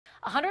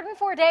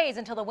104 days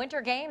until the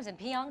Winter Games in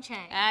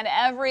Pyeongchang. And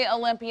every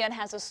Olympian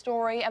has a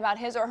story about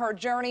his or her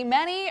journey.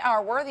 Many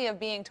are worthy of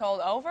being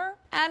told over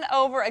and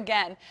over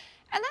again.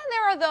 And then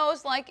there are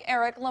those like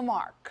Eric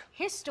Lamarck.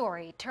 His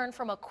story turned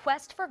from a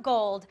quest for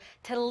gold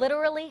to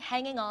literally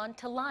hanging on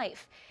to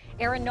life.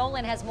 Aaron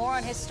Nolan has more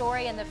on his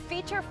story and the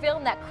feature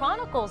film that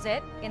chronicles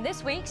it in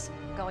this week's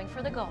Going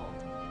for the Gold.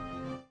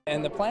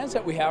 And the plans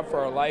that we have for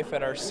our life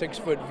at our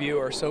 6-foot view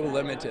are so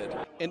limited.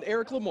 And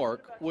Eric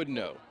Lamarck would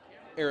know.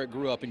 Eric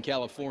grew up in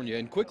California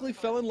and quickly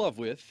fell in love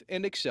with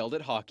and excelled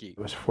at hockey.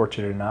 I was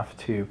fortunate enough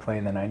to play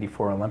in the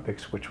 '94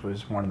 Olympics, which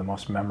was one of the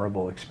most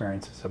memorable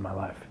experiences of my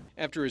life.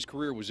 After his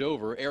career was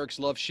over, Eric's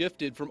love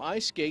shifted from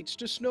ice skates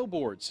to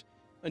snowboards,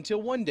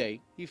 until one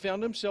day he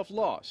found himself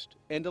lost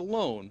and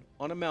alone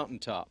on a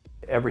mountaintop.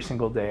 Every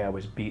single day I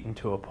was beaten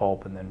to a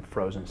pulp and then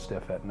frozen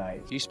stiff at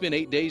night. He spent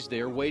 8 days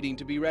there waiting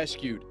to be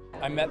rescued.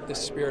 I met the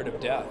spirit of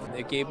death.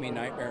 It gave me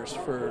nightmares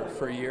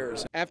for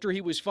years. After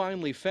he was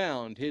finally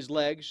found, his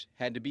legs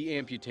had to be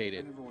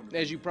amputated.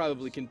 As you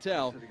probably can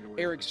tell,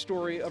 Eric's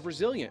story of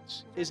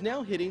resilience is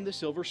now hitting the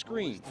silver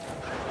screen.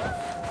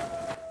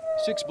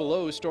 Six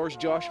Below stars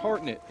Josh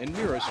Hartnett and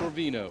Mira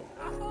Sorvino.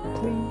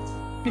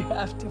 Please, you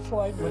have to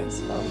find my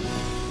son.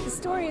 The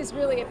story is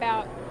really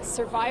about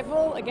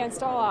survival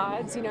against all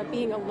odds,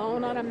 being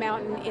alone on a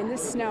mountain in the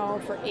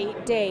snow for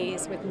 8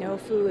 days with no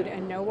food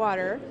and no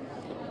water.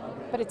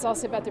 But it's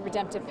also about the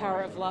redemptive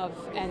power of love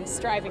and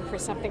striving for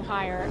something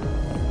higher.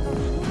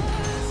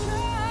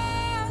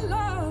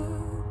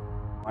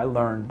 I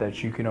learned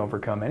that you can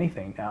overcome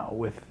anything now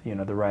with,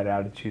 the right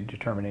attitude,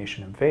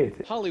 determination, and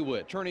faith.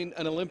 Hollywood turning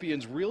an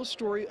Olympian's real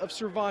story of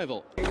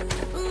survival What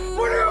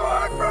do you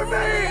want from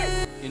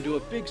me? into a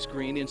big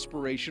screen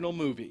inspirational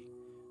movie.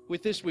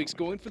 With this week's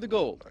Going for the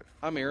Gold,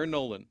 I'm Aaron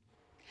Nolan.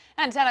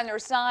 And 10 on your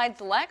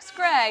side's Lex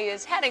Gray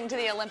is heading to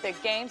the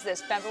Olympic Games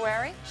this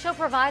February. She'll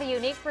provide a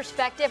unique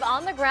perspective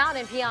on the ground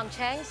in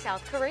Pyeongchang,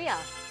 South Korea.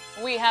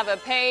 We have a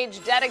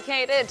page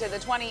dedicated to the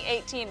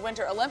 2018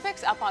 Winter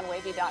Olympics up on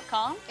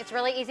WAVY.com. It's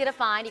really easy to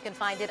find. You can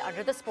find it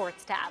under the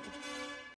Sports tab.